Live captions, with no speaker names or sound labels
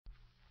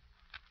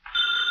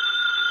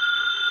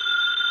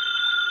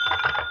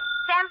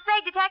the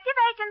Spade Detective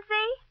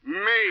Agency.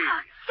 Me.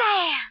 Oh,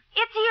 Sam,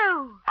 it's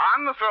you.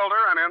 On the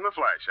filter and in the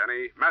flesh.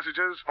 Any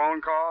messages,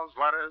 phone calls,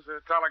 letters,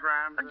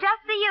 telegrams?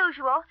 Just the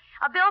usual.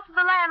 A bill from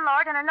the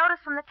landlord and a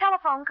notice from the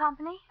telephone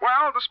company.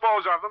 Well,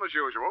 dispose of them as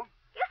usual.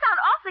 You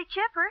sound awfully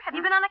chipper. Have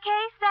you been on a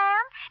case,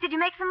 Sam? Did you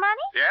make some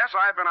money? Yes,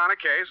 I've been on a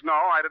case. No,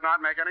 I did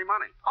not make any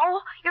money.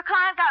 Oh, your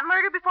client got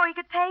murdered before he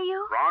could pay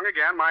you? Wrong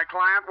again. My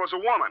client was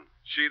a woman.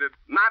 She did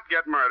not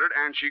get murdered,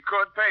 and she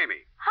could pay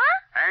me. Huh?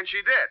 And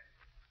she did.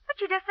 But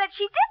you just said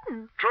she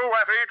didn't. True,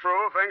 Effie,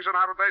 true. Things are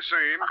not what they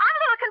seem. Well, I'm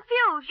a little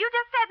confused. You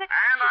just said that...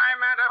 And I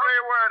meant every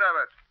word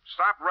of it.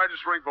 Stop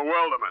registering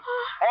bewilderment.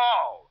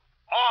 All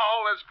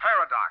is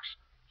paradox.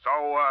 So,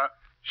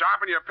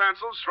 sharpen your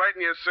pencils,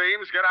 straighten your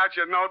seams, get out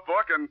your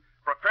notebook, and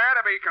prepare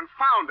to be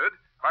confounded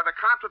by the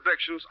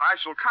contradictions I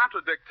shall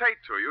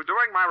contradictate to you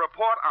during my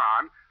report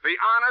on the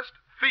honest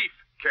thief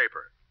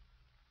caper.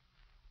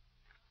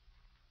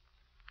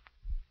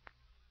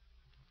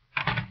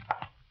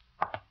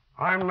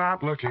 I'm not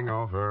looking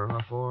over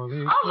a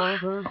four-leaf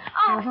clover.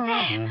 Oh,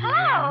 Sam,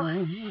 hello.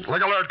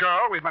 Look alert,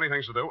 girl. We've many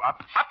things to do.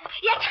 Up.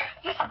 Yes, sir.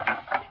 Yes.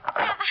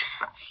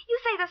 You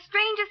say the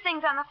strangest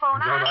things on the phone.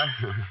 Don't I?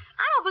 I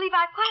don't believe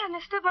I quite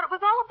understood what it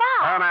was all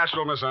about. An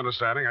actual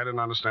misunderstanding. I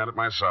didn't understand it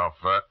myself.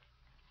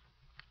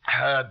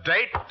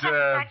 Date?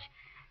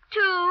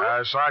 Two.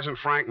 Sergeant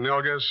Frank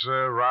Nilgus,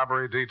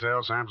 robbery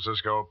detail, San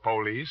Francisco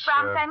Police.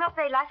 From Samuel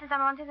Spade, license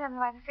number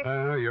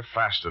 12756. You're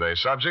fast today.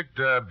 Subject,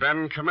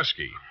 Ben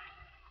Comiskey.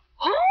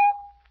 Who?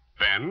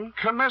 Ben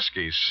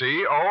Comiskey.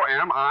 Comiski.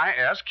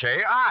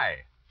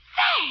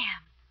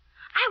 Sam!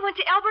 I went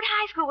to Elbert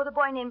High School with a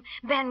boy named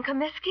Ben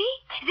Comiskey.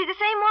 Is he the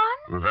same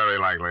one? Very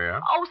likely,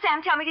 yeah. Oh,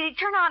 Sam, tell me, did he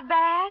turn out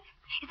bad?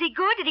 Is he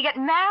good? Did he get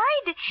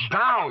married?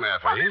 Down,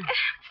 Effie.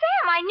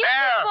 Sam, I knew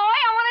this boy.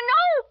 I want to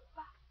know.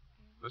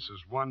 This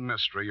is one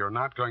mystery you're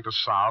not going to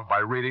solve by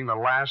reading the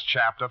last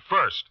chapter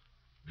first.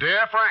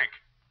 Dear Frank,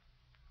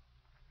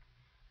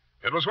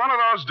 it was one of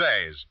those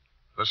days.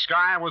 The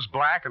sky was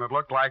black and it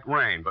looked like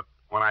rain, but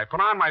when I put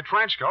on my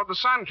trench coat, the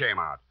sun came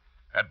out.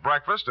 At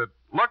breakfast, it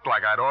looked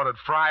like I'd ordered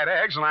fried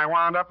eggs, and I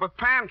wound up with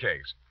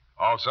pancakes.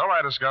 Also,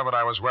 I discovered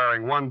I was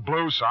wearing one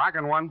blue sock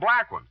and one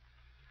black one.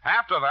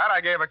 After that,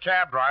 I gave a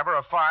cab driver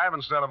a 5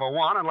 instead of a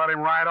 1 and let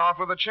him ride off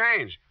with the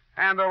change.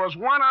 And there was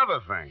one other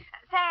thing.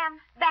 Sam,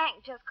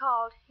 bank just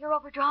called. You're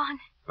overdrawn.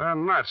 They're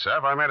nuts,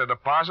 Ev. I made a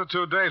deposit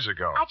 2 days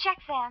ago. I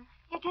checked, Sam.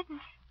 You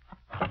didn't.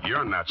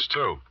 You're nuts,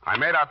 too. I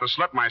made out the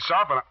slip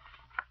myself, and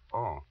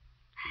Oh.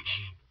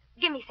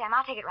 Give me, Sam.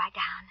 I'll take it right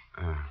down.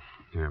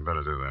 Yeah,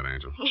 better do that,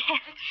 Angel.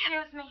 Yes.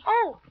 Excuse me.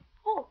 Oh.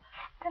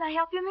 Can I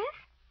help you, miss?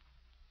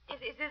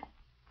 Is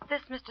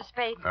this Mr.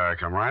 Spade?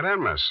 Come right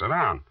in, miss. Sit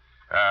down.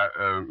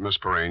 Miss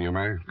Perrine, you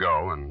may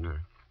go and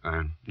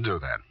do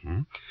that.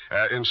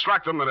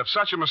 Instruct them that if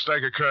such a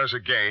mistake occurs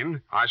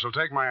again, I shall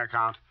take my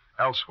account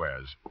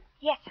elsewheres.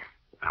 Yes, sir.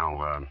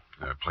 Now,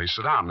 please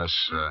sit down,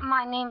 Miss...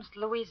 My name's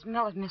Louise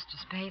Miller, Mr.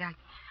 Spade.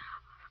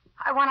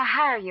 I want to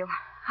hire you.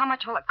 How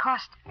much will it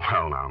cost?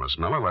 Well, now, Miss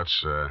Miller,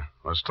 let's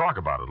talk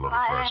about it a little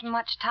I first. haven't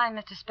much time,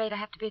 Mr. Spade. I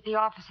have to be at the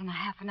office in a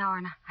half an hour,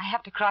 and I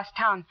have to cross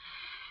town.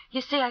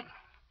 You see,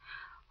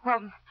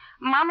 Well,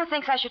 Mama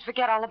thinks I should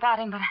forget all about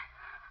him, but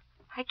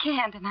I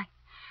can't, and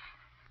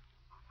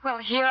Well,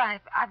 here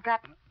I've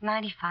got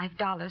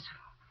 $95.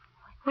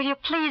 Will you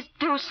please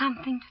do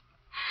something?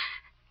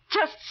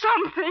 Just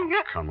something.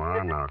 Come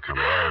on now, come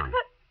on.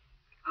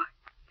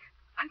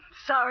 I'm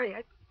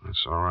sorry.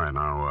 That's all right.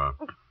 Now,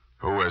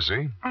 who is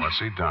he? What's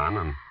he done?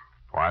 And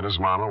why does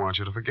Mama want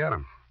you to forget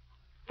him?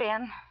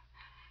 Ben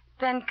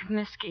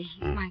Comiskey.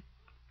 He's my...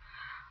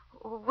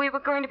 We were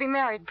going to be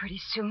married pretty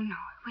soon.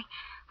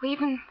 We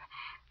even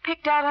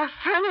picked out our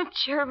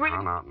furniture.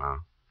 No.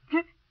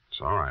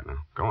 It's all right now.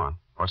 Go on.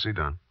 What's he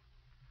done?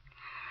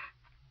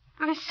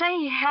 They say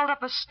he held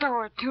up a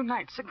store 2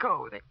 nights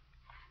ago.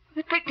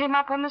 They picked him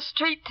up on the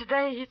street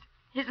today.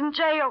 He's in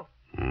jail.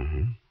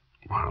 Mm-hmm.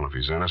 Well, if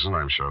he's innocent,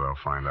 I'm sure they'll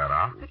find that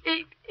out.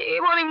 He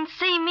won't even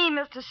see me,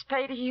 Mr.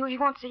 Spade. He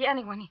won't see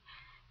anyone.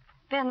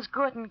 Ben's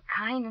good and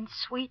kind and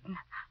sweet, and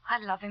I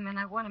love him, and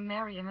I want to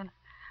marry him, and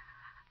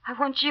I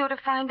want you to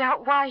find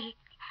out why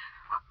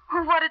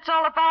what it's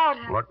all about.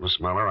 Look, Miss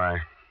Miller, I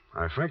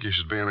think you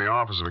should be in the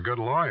office of a good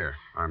lawyer.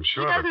 I'm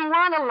sure He doesn't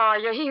want a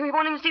lawyer. He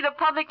won't even see the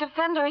public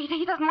defender.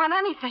 He doesn't want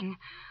anything.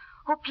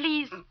 Oh,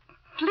 please,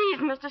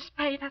 Mr.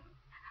 Spade.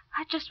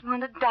 I just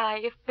want to die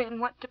if Ben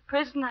went to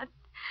prison. I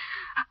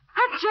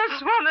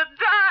just want to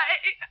die.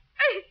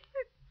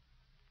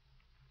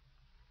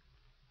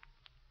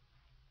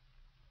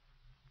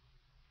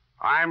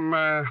 I'm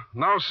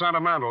no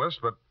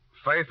sentimentalist, but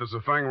faith is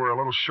the thing we're a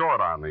little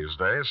short on these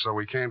days, so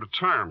we came to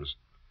terms.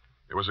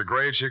 It was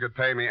agreed she could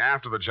pay me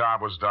after the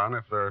job was done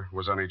if there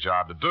was any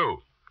job to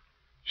do.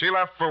 She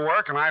left for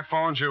work, and I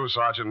phoned you,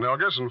 Sergeant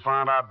Nilgus, and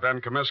found out Ben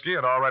Comiskey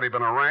had already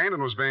been arraigned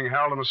and was being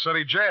held in the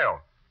city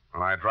jail.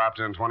 When I dropped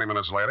in 20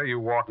 minutes later, you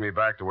walked me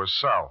back to his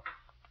cell.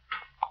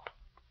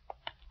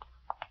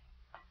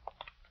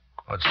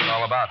 What's it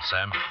all about,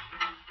 Sam?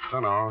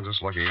 Don't know,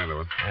 just looking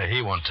into it.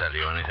 He won't tell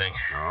you anything.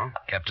 No?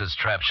 Kept his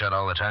trap shut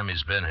all the time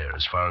he's been here.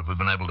 As far as we've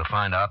been able to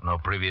find out, no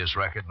previous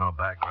record, no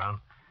background.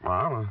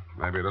 Well,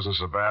 maybe it isn't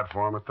so bad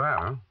for him at that,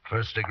 huh?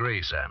 First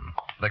degree, Sam.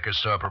 Liquor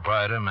store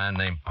proprietor, a man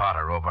named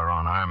Potter over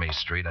on Army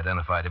Street,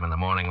 identified him in the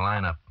morning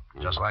lineup.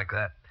 Just like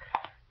that.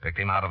 Picked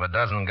him out of a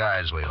dozen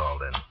guys we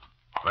hauled in.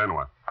 Then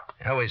what?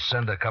 Yeah, we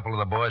send a couple of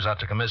the boys out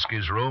to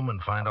Comiskey's room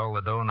and find all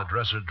the dough in the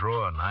dresser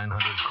drawer,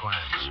 900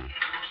 clams.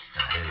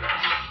 Here you are,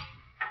 Sam.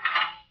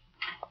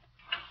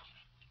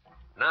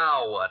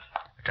 Now what?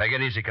 Take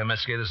it easy,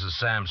 Comiskey. This is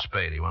Sam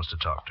Spade. He wants to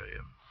talk to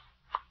you.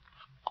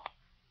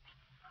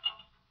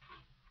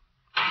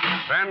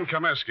 Ben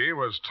Comiskey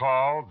was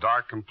tall,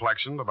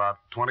 dark-complexioned, about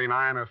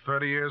 29 or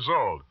 30 years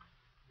old.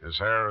 His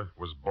hair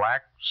was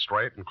black,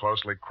 straight, and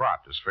closely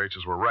cropped. His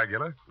features were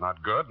regular,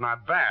 not good,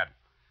 not bad.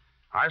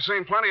 I've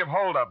seen plenty of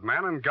hold-up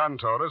men and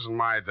gun-toters in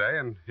my day,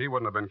 and he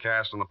wouldn't have been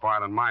cast in the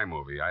part in my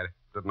movie. I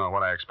didn't know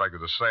what I expected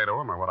to say to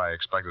him or what I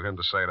expected him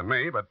to say to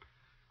me, but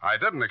I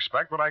didn't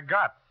expect what I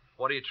got.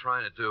 What are you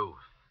trying to do?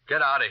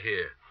 Get out of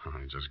here.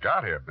 I just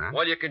got here, Ben.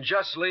 Well, you can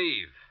just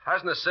leave.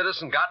 Hasn't a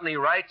citizen got any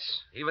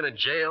rights, even in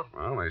jail?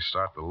 Well, they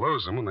start to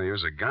lose them when they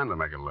use a gun to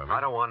make a living. I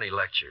don't want any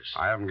lectures.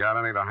 I haven't got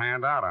any to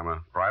hand out. I'm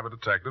a private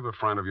detective. A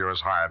friend of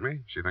yours hired me.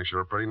 She thinks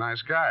you're a pretty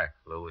nice guy.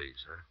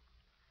 Louise, huh?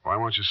 Why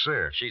won't you see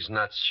her? She's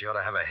nuts. She ought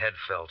to have a head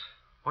felt.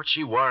 What's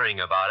she worrying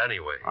about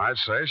anyway? I'd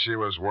say she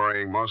was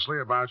worrying mostly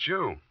about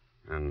you.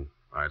 And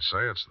I'd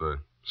say it's the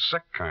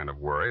sick kind of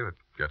worry that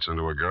gets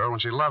into a girl when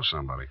she loves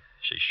somebody.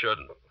 She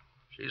shouldn't.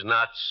 She's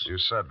nuts. You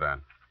said that.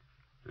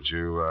 Did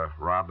you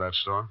rob that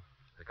store?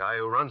 The guy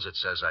who runs it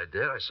says I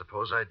did. I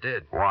suppose I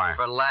did. Why?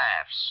 For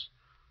laughs.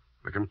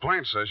 The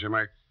complaint says you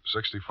make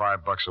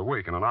 $65 a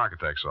week in an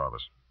architect's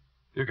office.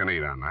 You can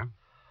eat on that.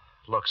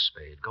 Look,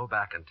 Spade, go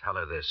back and tell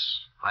her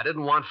this. I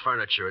didn't want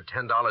furniture at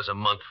 $10 a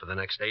month for the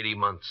next 80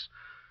 months.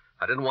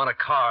 I didn't want a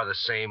car the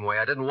same way.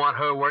 I didn't want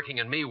her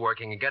working and me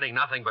working and getting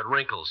nothing but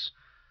wrinkles.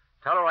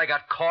 Tell her I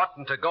got caught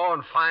and to go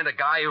and find a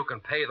guy who can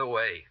pay the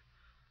way.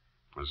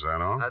 Is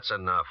that all? That's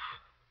enough.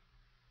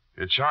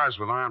 You're charged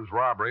with armed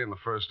robbery in the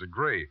first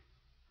degree.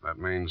 That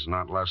means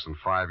not less than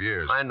 5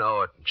 years. I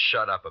know it, and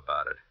shut up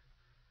about it.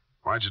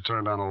 Why'd you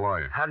turn down a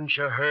lawyer? Hadn't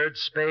you heard,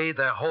 Spade?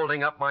 They're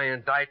holding up my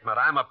indictment.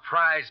 I'm a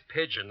prize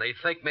pigeon. They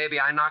think maybe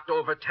I knocked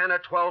over 10 or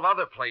 12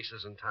 other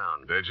places in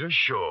town. Did you?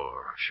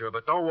 Sure,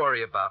 but don't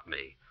worry about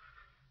me.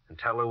 And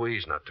tell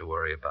Louise not to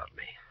worry about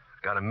me.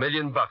 I've got $1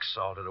 million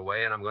salted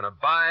away, and I'm going to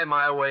buy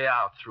my way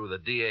out through the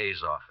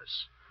DA's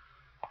office.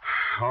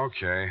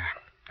 Okay.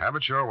 Have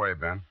it your way,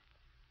 Ben.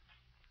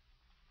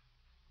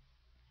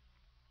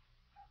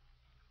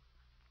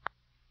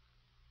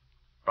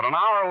 But an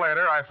hour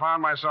later, I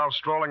found myself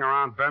strolling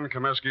around Ben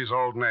Comiskey's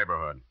old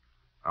neighborhood.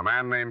 A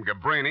man named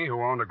Gabrini,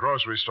 who owned a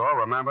grocery store,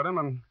 remembered him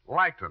and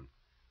liked him.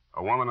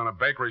 A woman in a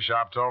bakery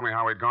shop told me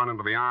how he'd gone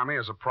into the Army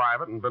as a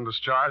private and been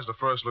discharged a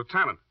first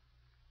lieutenant.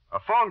 A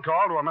phone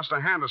call to a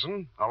Mr.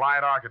 Henderson,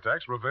 Allied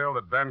Architects, revealed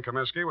that Ben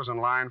Comiskey was in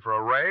line for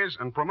a raise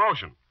and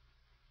promotion.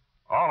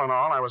 All in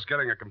all, I was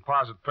getting a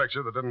composite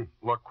picture that didn't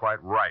look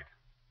quite right.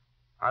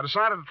 I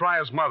decided to try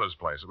his mother's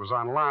place. It was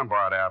on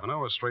Lombard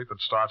Avenue, a street that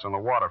starts on the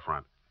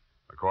waterfront.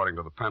 According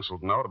to the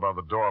penciled note above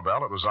the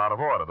doorbell, it was out of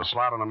order. The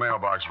slot on the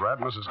mailbox read,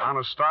 Mrs.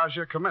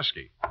 Anastasia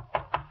Comiskey.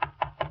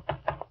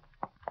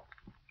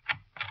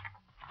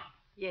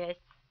 Yes.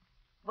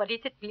 What is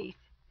it, please?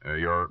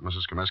 You're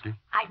Mrs. Comiskey?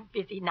 I'm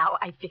busy now.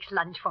 I fix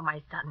lunch for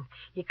my son.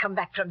 He come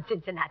back from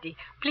Cincinnati.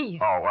 Please.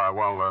 Oh,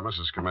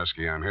 Mrs.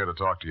 Comiskey, I'm here to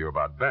talk to you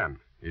about Ben.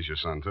 He's your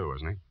son, too,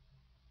 isn't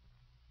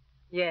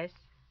he? Yes.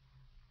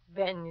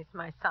 Ben is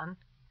my son.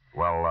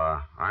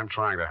 Well, I'm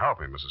trying to help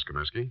him, Mrs.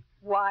 Comiskey.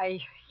 Why?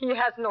 He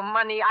has no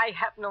money. I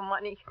have no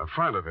money. A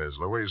friend of his,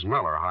 Louise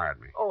Miller, hired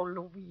me. Oh,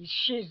 Louise,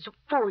 she's a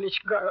foolish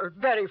girl.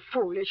 Very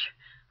foolish.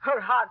 Her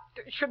heart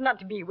should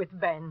not be with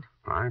Ben.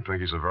 I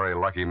think he's a very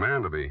lucky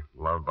man to be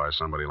loved by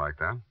somebody like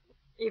that.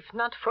 If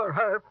not for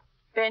her,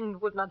 Ben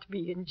would not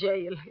be in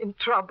jail, in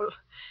trouble.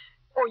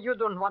 Oh, you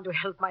don't want to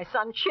help my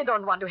son. She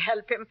don't want to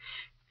help him.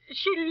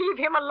 She'll leave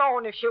him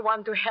alone if she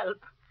want to help.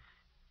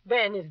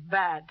 Ben is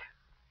bad.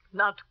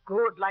 Not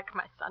good like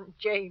my son,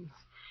 James.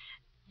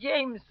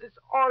 James is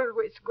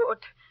always good.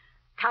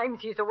 Times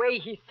he's away,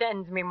 he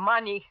sends me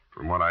money.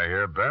 From what I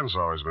hear, Ben's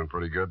always been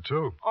pretty good,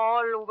 too.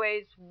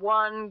 Always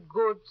one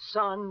good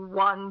son,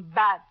 one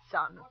bad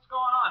son. What's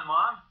going on,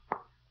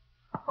 Mom?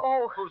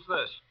 Oh. Who's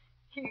this?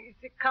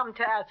 He's come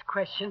to ask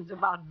questions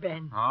about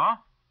Ben. Huh?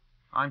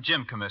 I'm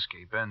Jim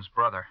Comiskey, Ben's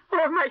brother.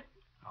 Oh, my...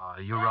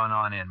 You run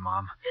on in,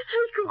 Mom.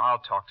 I'll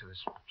talk to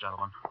this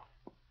gentleman.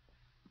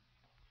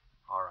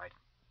 All right.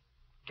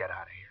 Get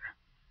out of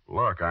here.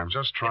 Look, I'm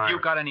just trying... If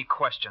you've got any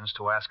questions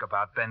to ask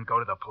about Ben, go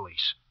to the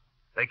police.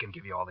 They can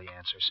give you all the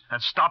answers.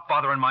 And stop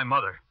bothering my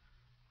mother.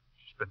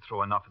 She's been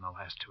through enough in the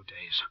last 2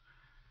 days.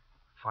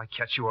 If I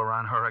catch you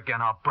around her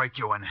again, I'll break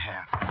you in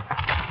half.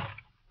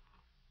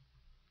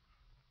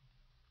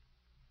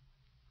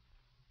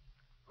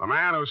 The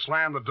man who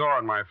slammed the door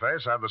in my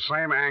face had the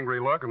same angry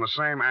look and the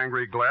same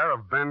angry glare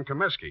of Ben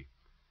Comiskey.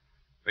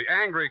 The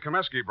angry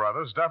Comiskey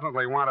brothers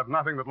definitely wanted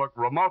nothing that looked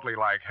remotely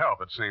like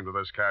help, it seemed to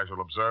this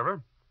casual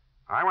observer.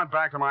 I went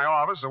back to my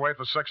office to wait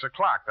for 6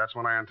 o'clock. That's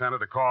when I intended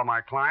to call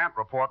my client,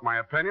 report my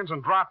opinions,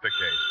 and drop the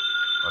case.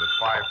 But at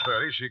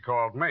 5:30, she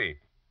called me.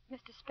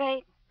 Mr.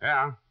 Spade,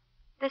 Yeah?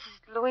 this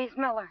is Louise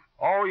Miller.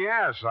 Oh,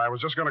 yes. I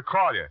was just going to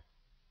call you.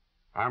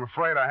 I'm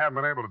afraid I haven't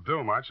been able to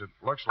do much. It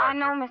looks like... I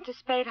know, Mr.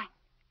 Spade.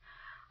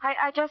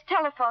 I just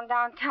telephoned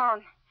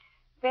downtown.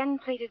 Ben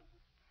pleaded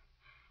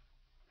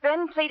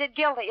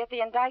guilty at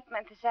the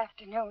indictment this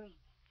afternoon.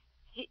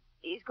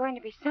 He's going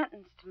to be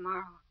sentenced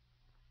tomorrow.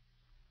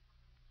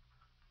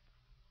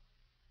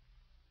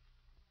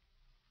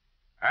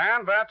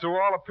 And that, to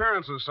all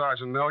appearances,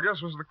 Sergeant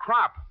Milgus, was the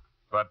crop.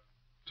 But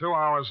 2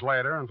 hours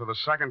later, and for the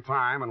second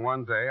time in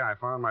one day, I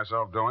found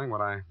myself doing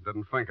what I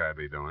didn't think I'd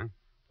be doing.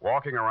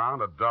 Walking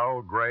around a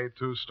dull, gray,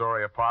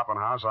 2-story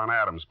apartment house on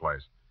Adams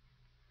Place.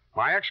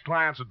 My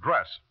ex-client's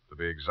address, to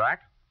be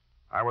exact.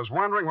 I was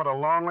wondering what a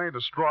lonely,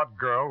 distraught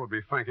girl would be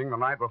thinking the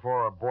night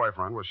before her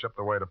boyfriend was shipped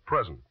away to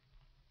prison.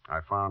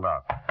 I found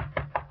out.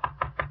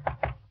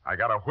 I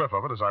got a whiff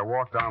of it as I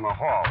walked down the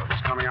hall. It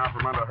was coming out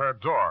from under her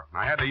door.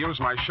 I had to use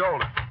my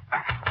shoulder.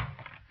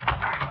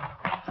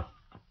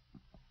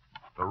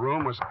 The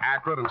room was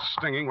acrid and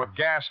stinging with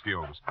gas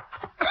fumes.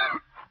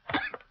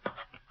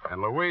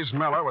 And Louise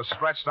Miller was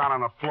stretched out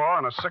on the floor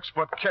in a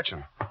 6-foot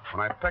kitchen.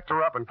 When I picked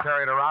her up and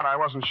carried her out, I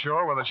wasn't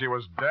sure whether she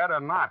was dead or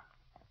not.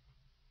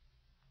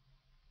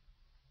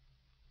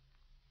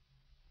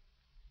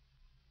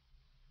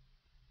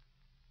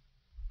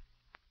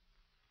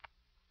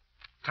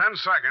 Ten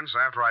seconds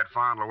after I'd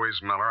found Louise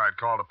Miller, I'd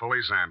called a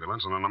police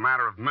ambulance, and in a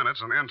matter of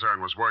minutes, an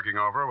intern was working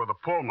over her with a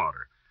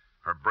pulmotor.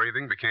 Her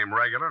breathing became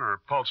regular and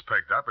her pulse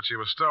picked up, but she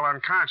was still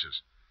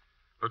unconscious.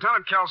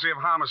 Lieutenant Kelsey of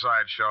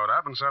Homicide showed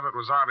up and said it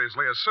was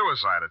obviously a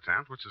suicide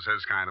attempt, which is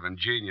his kind of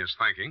ingenious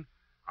thinking.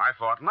 I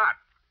thought not.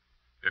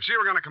 If she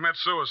were going to commit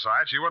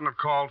suicide, she wouldn't have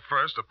called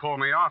first to pull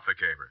me off the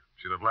caper.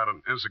 She'd have let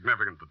an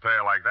insignificant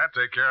detail like that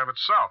take care of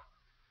itself.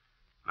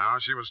 No,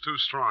 she was too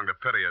strong to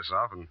pity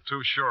herself and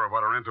too sure of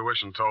what her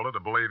intuition told her to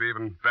believe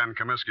even Ben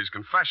Comiskey's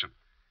confession.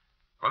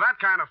 With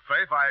that kind of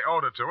faith, I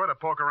owed it to her to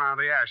poke around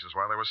the ashes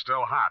while they were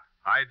still hot.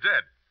 I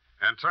did,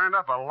 and turned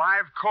up a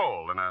live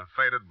coal in a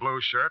faded blue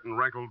shirt and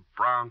wrinkled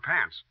brown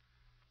pants.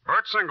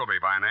 Bert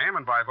Singleby by name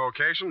and by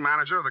vocation,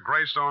 manager of the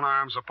Greystone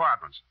Arms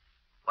Apartments.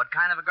 What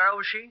kind of a girl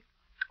was she?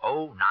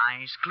 Oh,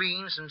 nice,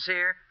 clean,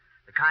 sincere.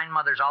 The kind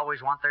mothers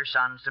always want their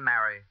sons to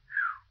marry.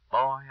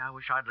 Boy, I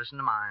wish I'd listened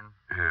to mine.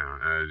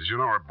 Yeah, did you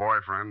know her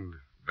boyfriend,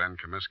 Ben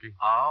Comiskey?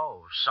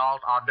 Oh,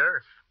 salt hors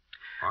d'oeuvre.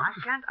 What?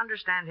 I can't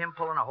understand him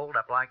pulling a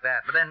hold-up like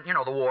that. But then,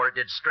 the war, it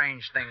did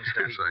strange things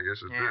to Yes, I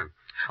guess it did.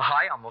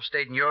 I almost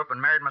stayed in Europe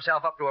and married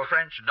myself up to a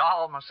French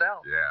doll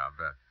myself. Yeah, I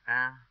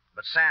bet.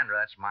 But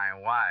Sandra, that's my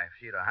wife.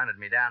 She'd have hunted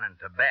me down in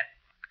Tibet.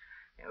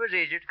 It was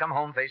easier to come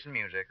home facing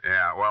music.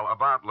 Yeah, well,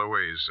 about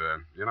Louise,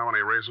 you know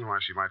any reason why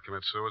she might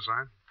commit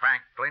suicide?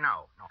 Frankly,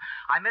 no.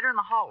 I met her in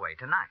the hallway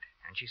tonight,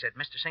 and she said,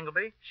 Mr.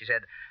 Singleby, she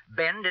said,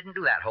 Ben didn't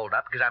do that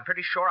hold-up because I'm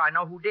pretty sure I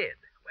know who did.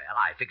 Well,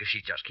 I figure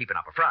she's just keeping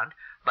up a front.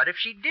 But if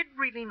she did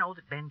really know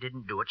that Ben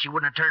didn't do it, she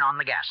wouldn't have turned on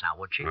the gas now,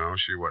 would she? No,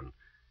 she wouldn't.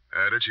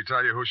 Did she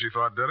tell you who she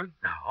thought did it?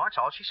 No, that's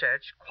all she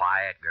said. She's a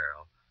quiet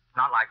girl.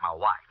 Not like my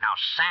wife. Now,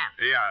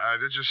 Sandra. Yeah,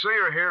 did you see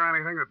or hear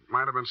anything that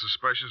might have been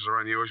suspicious or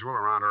unusual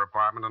around her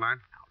apartment tonight?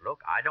 Now, look,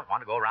 I don't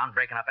want to go around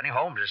breaking up any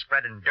homes or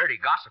spreading dirty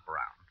gossip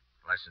around.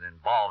 Unless it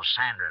involves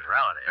Sandra's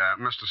relative.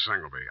 Mr.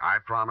 Singleby,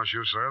 I promise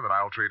you, sir, that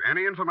I'll treat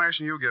any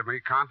information you give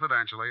me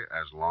confidentially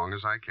as long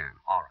as I can.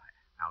 All right.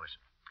 Now, listen.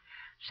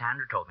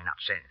 Sandra told me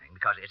not to say anything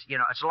because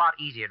it's a lot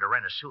easier to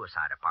rent a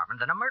suicide apartment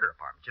than a murder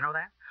apartment. You know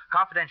that?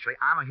 Confidentially,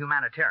 I'm a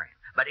humanitarian.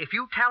 But if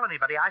you tell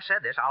anybody I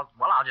said this, I'll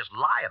just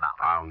lie about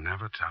it. I'll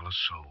never tell a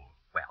soul.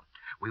 Well,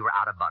 we were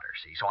out of butter,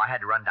 see, so I had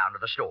to run down to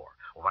the store.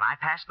 Well, when I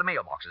passed the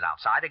mailboxes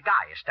outside, a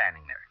guy is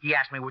standing there. He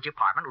asked me which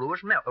apartment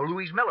Louise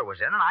Miller was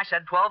in, and I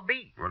said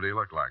 12B. What did he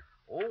look like?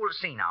 Oh,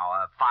 let's see now.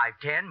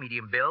 5'10",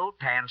 medium build,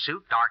 tan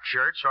suit, dark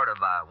shirt, sort of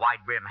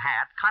wide brim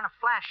hat, kind of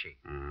flashy.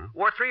 Mm-hmm.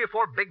 Wore 3 or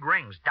 4 big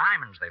rings,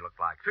 diamonds they looked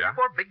like. 3 or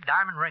 4 big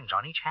diamond rings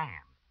on each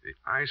hand. The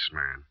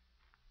Iceman.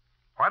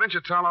 Why didn't you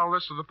tell all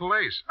this to the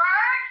police?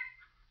 Bert?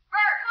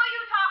 Bert, who are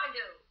you talking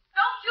to?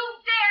 Don't you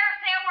dare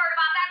say a word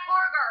about that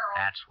poor girl.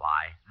 That's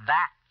why.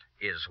 That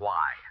is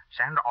why.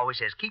 Sandra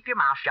always says, keep your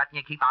mouth shut and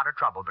you keep out of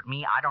trouble. But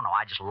me, I don't know.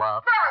 I just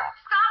love Bert, talk.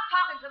 stop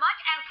talking so much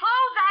and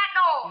close that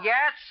door.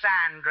 Yes,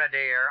 Sandra,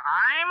 dear.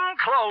 I'm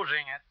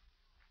closing it.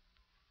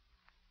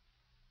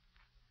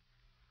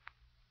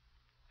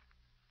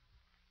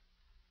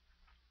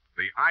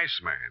 The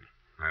Iceman.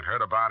 I'd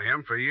heard about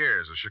him for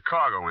years, a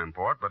Chicago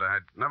import, but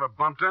I'd never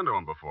bumped into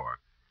him before.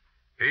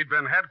 He'd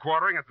been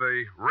headquartering at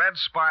the Red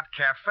Spot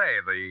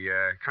Cafe,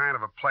 the kind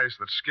of a place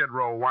that Skid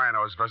Row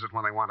winos visit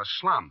when they want to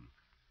slum.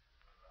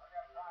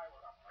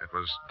 It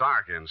was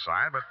dark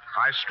inside, but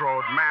I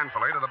strode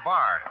manfully to the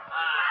bar.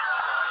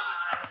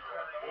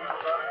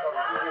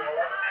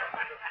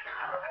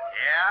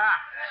 Yeah,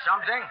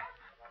 something?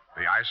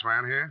 The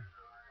Iceman here?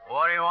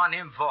 What do you want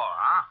him for,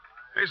 huh?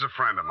 He's a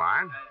friend of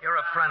mine. You're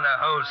a friend of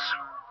whose?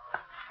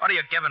 What are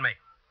you giving me?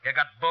 You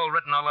got bull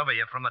written all over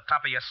you, from the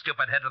top of your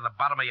stupid head to the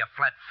bottom of your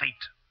flat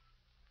feet.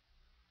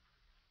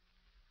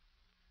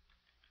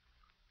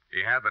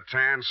 He had the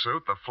tan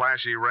suit, the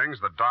flashy rings,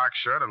 the dark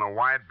shirt, and a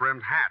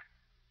wide-brimmed hat.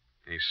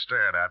 He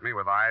stared at me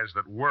with eyes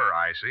that were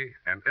icy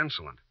and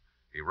insolent.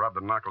 He rubbed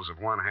the knuckles of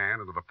one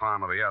hand into the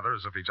palm of the other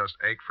as if he just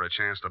ached for a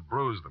chance to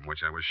bruise them,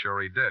 which I was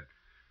sure he did.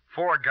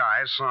 4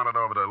 guys sauntered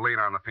over to lean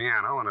on the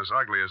piano, and as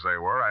ugly as they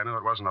were, I knew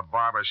it wasn't a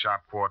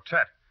barbershop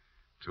quartet.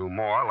 2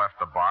 more left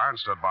the bar and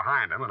stood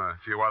behind him, and a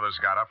few others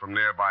got up from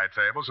nearby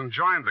tables and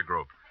joined the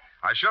group.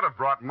 I should have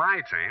brought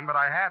my team, but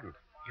I hadn't.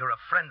 You're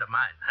a friend of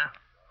mine, huh?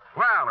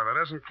 Well, if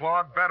it isn't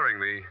Claude Bettering,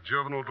 the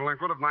juvenile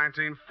delinquent of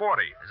 1940.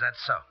 Is that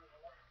so?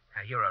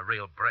 Now, you're a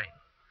real brain.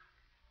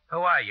 Who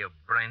are you,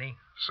 Brainy?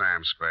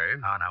 Sam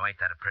Spade. Oh, now, ain't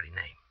that a pretty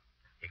name?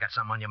 You got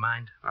something on your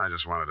mind? I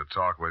just wanted to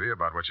talk with you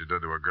about what you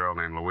did to a girl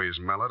named Louise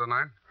Miller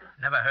tonight.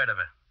 Never heard of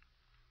her.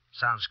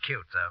 Sounds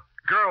cute, though.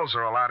 Girls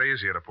are a lot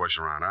easier to push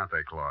around, aren't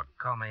they, Claude?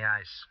 Call me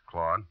Ice.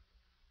 Claude?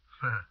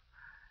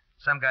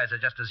 Some guys are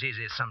just as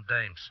easy as some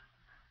dames.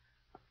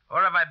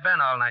 Where have I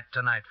been all night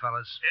tonight,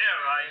 fellas?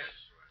 Here, Ice.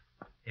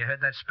 You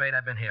heard that, Spade?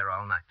 I've been here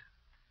all night.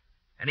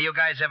 Any of you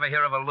guys ever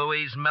hear of a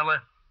Louise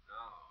Miller?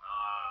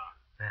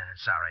 No.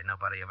 Sorry,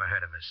 nobody ever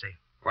heard of her, see?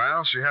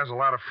 Well, she has a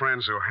lot of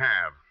friends who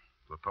have.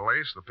 The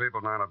police, the people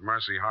down at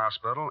Mercy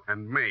Hospital,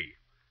 and me.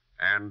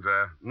 And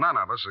none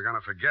of us are going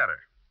to forget her,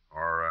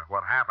 or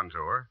what happened to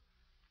her,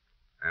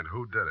 and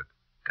who did it.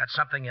 Got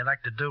something you'd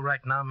like to do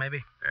right now,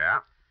 maybe?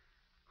 Yeah,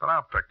 but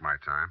I'll pick my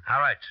time. All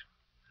right.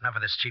 Enough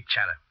of this cheap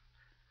chatter.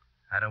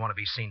 I don't want to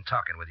be seen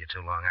talking with you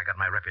too long. I got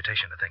my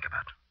reputation to think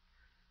about.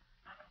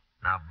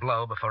 Now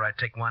blow before I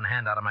take one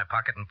hand out of my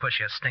pocket and push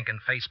your stinking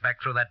face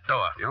back through that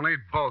door. You'll need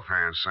both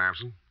hands,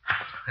 Sampson.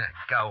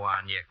 Go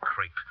on, you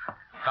creep.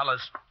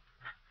 Fellas.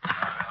 All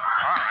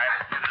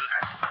right.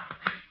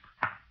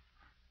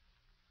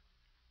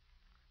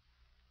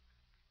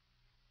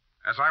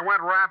 As I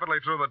went rapidly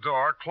through the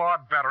door,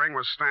 Claude Bettering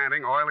was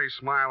standing, oily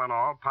smile and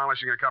all,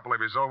 polishing a couple of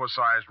his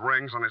oversized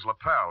rings on his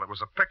lapel. It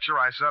was a picture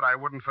I said I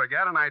wouldn't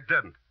forget, and I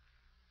didn't.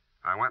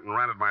 I went and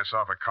rented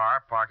myself a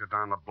car, parked it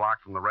down the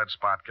block from the Red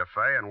Spot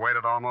Cafe, and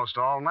waited almost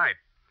all night.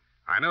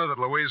 I knew that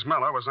Louise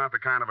Miller was not the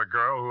kind of a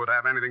girl who would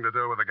have anything to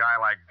do with a guy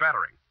like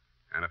Bettering.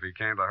 And if he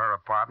came to her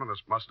apartment,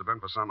 this must have been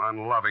for some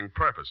unloving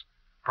purpose.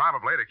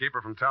 Probably to keep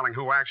her from telling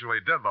who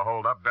actually did the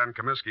holdup Ben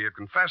Comiskey had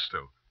confessed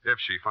to, if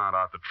she found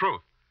out the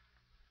truth.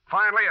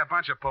 Finally, a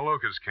bunch of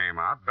palookas came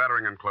out,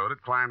 Bettering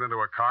included, climbed into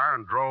a car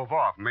and drove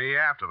off, me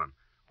after them.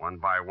 One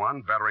by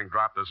one, Bettering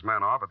dropped his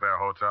men off at their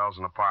hotels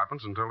and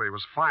apartments until he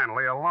was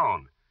finally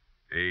alone.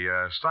 He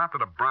stopped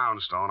at a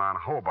brownstone on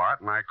Hobart,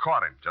 and I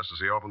caught him just as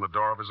he opened the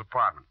door of his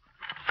apartment.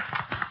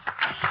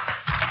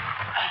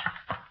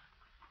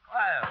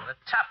 Well, the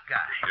tough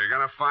guy. You're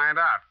going to find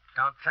out.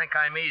 Don't think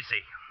I'm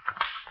easy.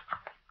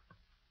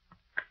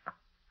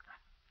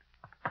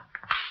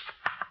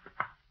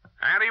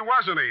 And he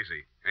wasn't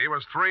easy. He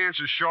was 3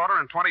 inches shorter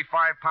and 25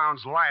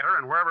 pounds lighter,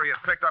 and wherever he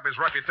had picked up his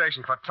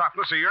reputation for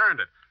toughness, he earned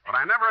it. But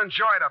I never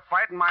enjoyed a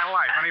fight in my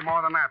life any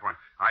more than that one.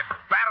 I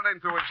batted him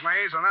to his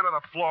knees and then to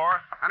the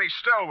floor, and he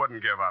still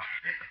wouldn't give up.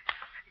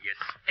 You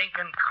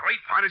stinking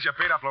creep. Why did you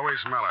beat up Louise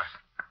Miller?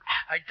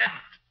 I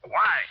didn't.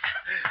 Why?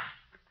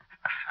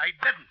 I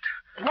didn't.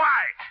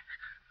 Why?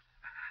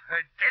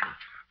 I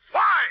didn't.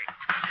 Why?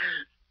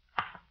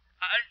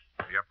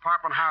 The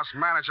apartment house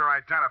manager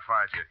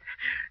identified you.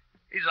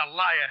 He's a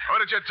liar. Who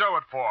did you do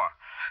it for?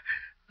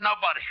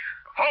 Nobody.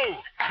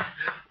 Who?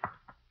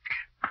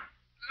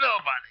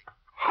 Nobody.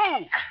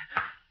 Who?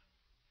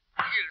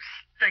 You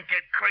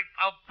stinking creep.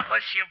 I'll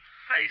push your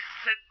face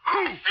in.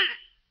 Who?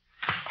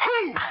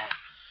 Who?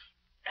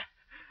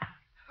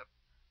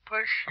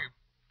 Push your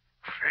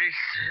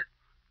face in.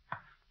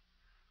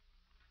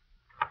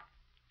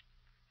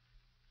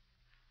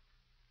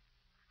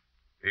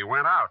 He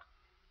went out.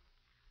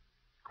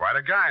 Quite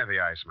a guy, the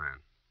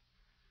Iceman.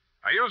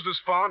 I used his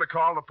phone to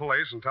call the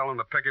police and tell them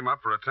to pick him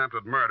up for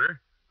attempted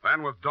murder.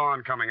 Then, with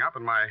dawn coming up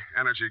and my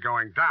energy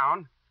going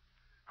down,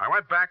 I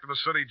went back to the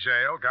city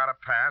jail, got a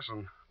pass,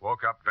 and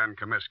woke up Ben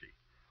Comiskey.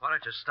 Why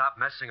don't you stop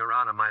messing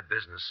around in my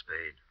business,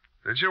 Spade?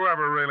 Did you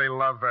ever really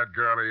love that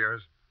girl of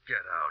yours? Get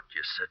out,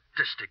 you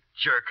sadistic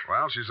jerk.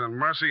 Well, she's in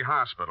Mercy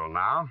Hospital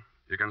now.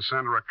 You can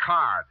send her a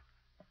card.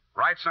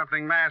 Write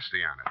something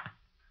nasty on it.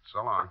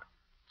 So long.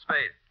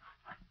 Spade,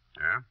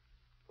 Yeah?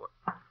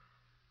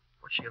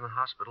 what's she in the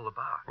hospital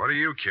about? What do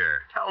you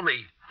care? Tell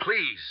me,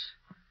 please.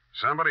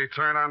 Somebody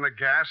turned on the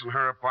gas in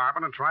her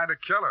apartment and tried to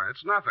kill her.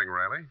 It's nothing,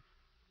 really.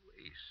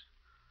 Please.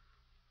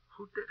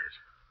 Who did it?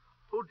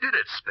 Who did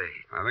it,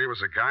 Spade? I think it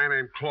was a guy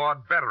named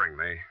Claude Bettering.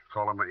 They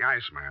call him the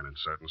Iceman in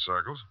certain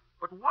circles.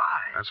 But why?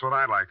 That's what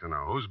I'd like to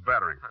know. Who's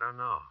Bettering? I don't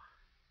know.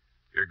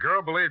 Your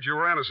girl believed you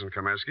were innocent,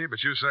 Comiskey,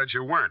 but you said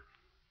you weren't.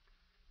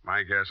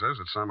 My guess is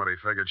that somebody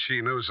figured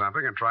she knew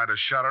something and tried to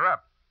shut her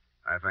up.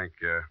 I think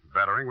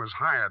Bettering was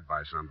hired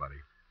by somebody.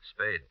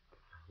 Spade,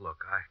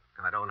 look,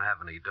 I don't have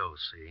any dough,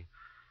 see?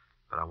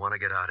 But I want to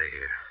get out of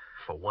here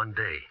for one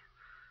day.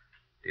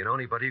 Do you know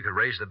anybody who could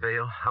raise the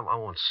bail? I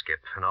won't skip,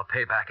 and I'll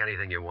pay back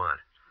anything you want.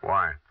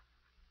 Why?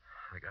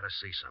 I gotta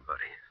see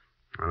somebody.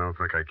 I don't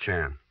think I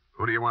can.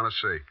 Who do you want to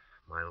see?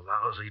 My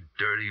lousy,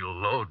 dirty,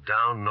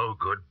 low-down,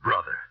 no-good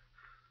brother.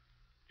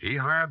 He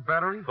hired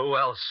Bettering? Who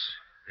else?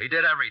 He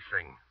did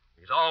everything.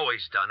 He's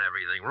always done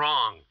everything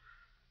wrong.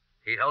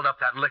 He held up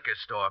that liquor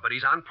store, but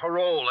he's on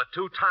parole, a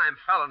 2-time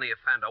felony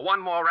offender. One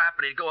more rap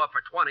and he'd go up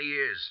for 20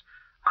 years.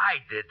 I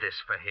did this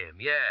for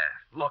him, yeah.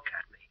 Look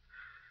at me.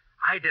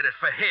 I did it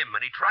for him,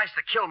 and he tries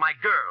to kill my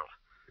girl.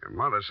 Your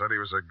mother said he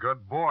was a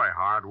good boy,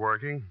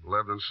 hard-working,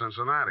 lived in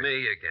Cincinnati.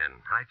 Me again.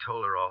 I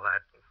told her all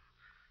that.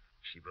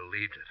 She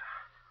believed it.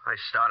 I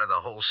started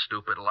the whole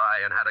stupid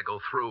lie and had to go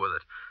through with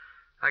it.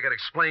 I could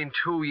explain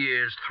 2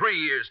 years, 3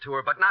 years to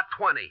her, but not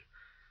 20.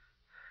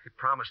 He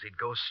promised he'd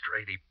go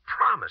straight. He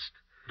promised.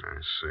 I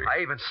see.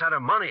 I even sent her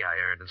money I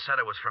earned and said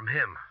it was from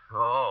him.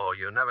 Oh,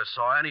 you never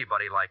saw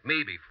anybody like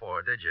me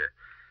before, did you?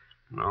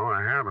 No,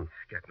 I haven't.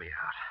 Get me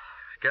out.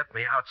 Get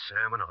me out,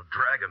 Sam, and I'll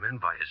drag him in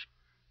by his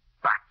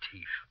back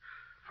teeth.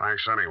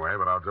 Thanks anyway,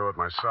 but I'll do it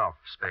myself.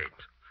 Spade,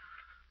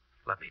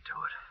 let me do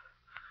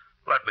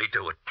it. Let me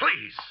do it,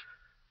 please.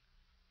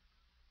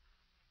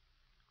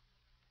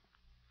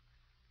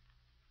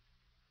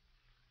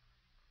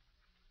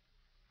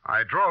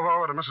 I drove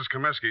over to Mrs.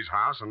 Comiskey's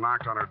house and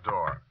knocked on her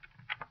door.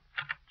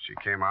 She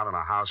came out in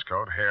a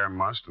housecoat, hair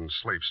mussed, and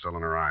sleep still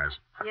in her eyes.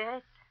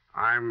 Yes?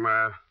 I'm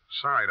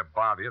sorry to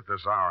bother you at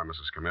this hour,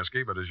 Mrs.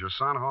 Comiskey, but is your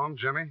son home,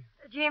 Jimmy?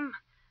 Jim,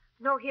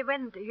 no, he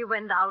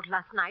went out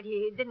last night.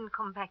 He didn't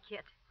come back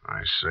yet.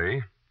 I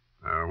see.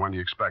 When do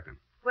you expect him?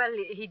 Well,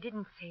 he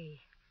didn't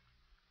say.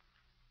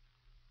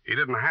 He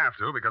didn't have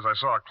to because I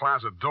saw a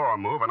closet door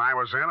move and I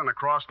was in and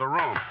across the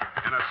room.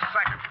 In a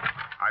second,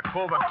 I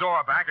pulled the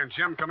door back and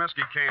Jim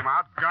Comiskey came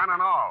out, gun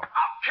and all.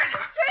 I'll kill you!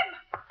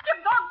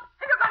 Jim, don't!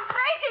 You've gone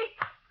crazy!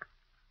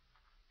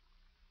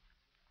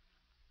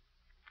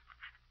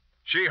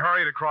 She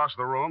hurried across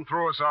the room,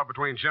 threw herself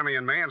between Jimmy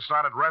and me, and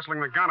started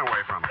wrestling the gun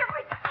away from him.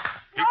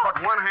 He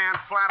put one hand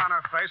flat on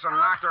her face and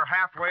knocked her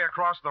halfway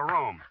across the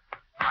room.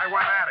 I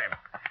went at him.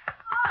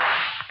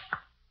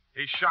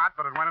 He shot,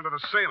 but it went into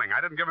the ceiling.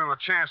 I didn't give him a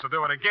chance to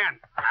do it again.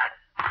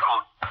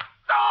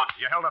 Don't!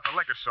 You held up the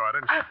liquor store,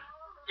 didn't you?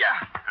 Yeah.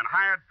 And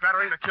hired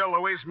Bettering to kill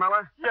Louise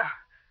Miller? Yeah.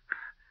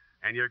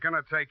 And you're going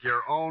to take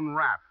your own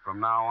rap from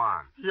now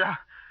on? Yeah.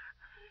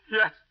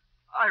 Yes,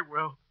 I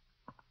will.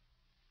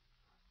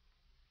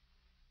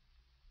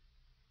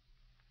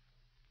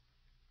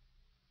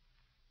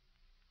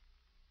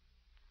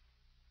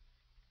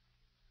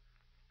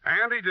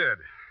 And he did.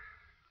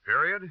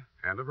 Period.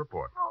 End of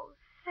report. Oh,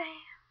 Sam,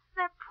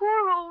 that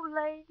poor old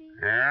lady.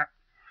 Yeah.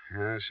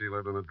 Yeah, she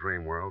lived in a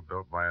dream world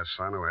built by a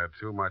son who had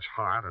too much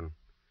heart and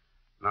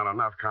not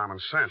enough common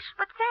sense.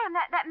 But, Sam,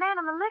 that man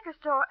in the liquor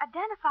store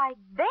identified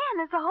Ben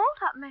as the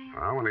hold-up man.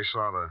 Well, when he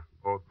saw the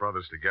both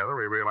brothers together,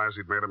 he realized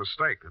he'd made a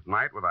mistake. At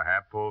night, with a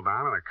hat pulled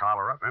down and a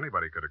collar up,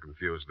 anybody could have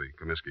confused the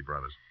Comiskey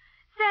brothers.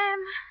 Sam,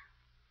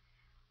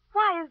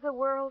 why is the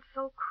world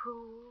so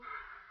cruel?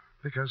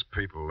 Because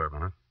people live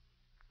in it.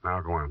 Now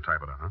go on,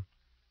 type it up, huh?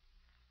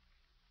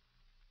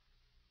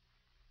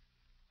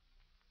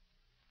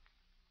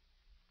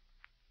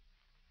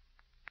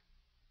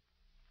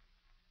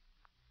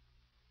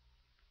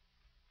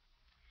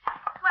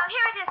 Well,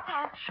 here it is,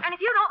 Sam. And if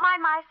you don't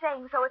mind my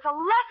saying so, it's a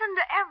lesson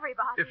to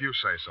everybody. If you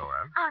say so,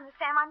 Ed. Honest,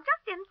 Sam, I'm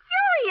just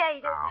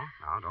infuriated.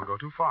 Now, don't go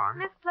too far.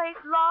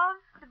 Misplaced love,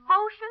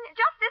 devotion, it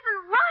just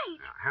isn't right.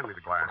 Now, hand me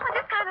the glass. Well,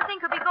 this kind of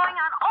thing could be going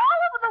on all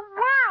over the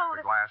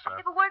world. The glass,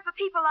 if it weren't for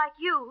people like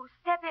you who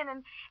step in and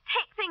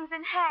take things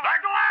in hand.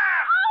 The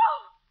glass! Oh!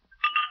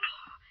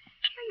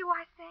 Here you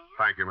are, Sam.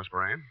 Thank you, Miss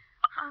Brain.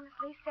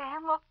 Honestly,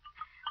 Sam, well,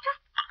 just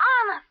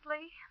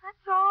honestly,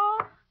 that's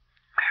all.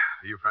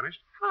 Are you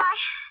finished? Well,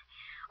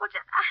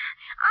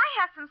 I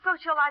have some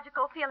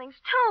sociological feelings,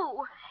 too.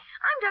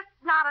 I'm just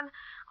not an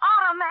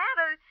automat,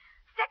 a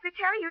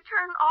secretary you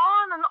turn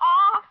on and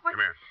off with...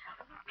 Come here.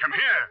 Come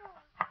here.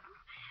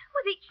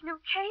 With each new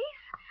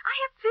case, I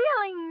have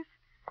feelings.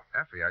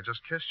 Effie, I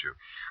just kissed you.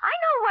 I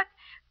know what...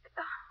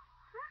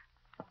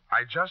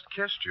 I just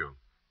kissed you.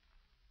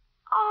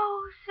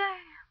 Oh,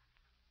 Sam.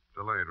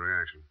 Delayed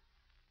reaction.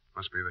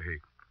 Must be the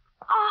heat.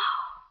 Oh.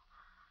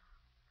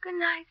 Good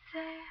night,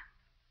 Sam.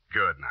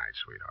 Good night,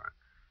 sweetheart.